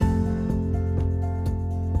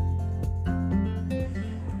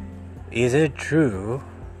Is it true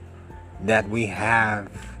that we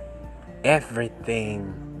have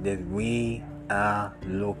everything that we are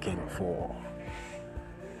looking for?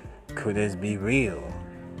 Could this be real?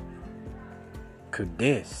 Could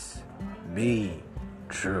this be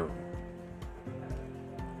true?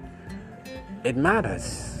 It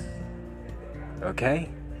matters, okay?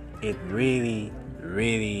 It really,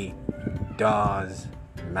 really does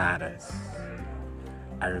matters.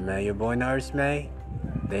 I remember your boy Nurse May.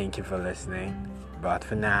 Thank you for listening. But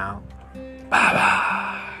for now, bye bye.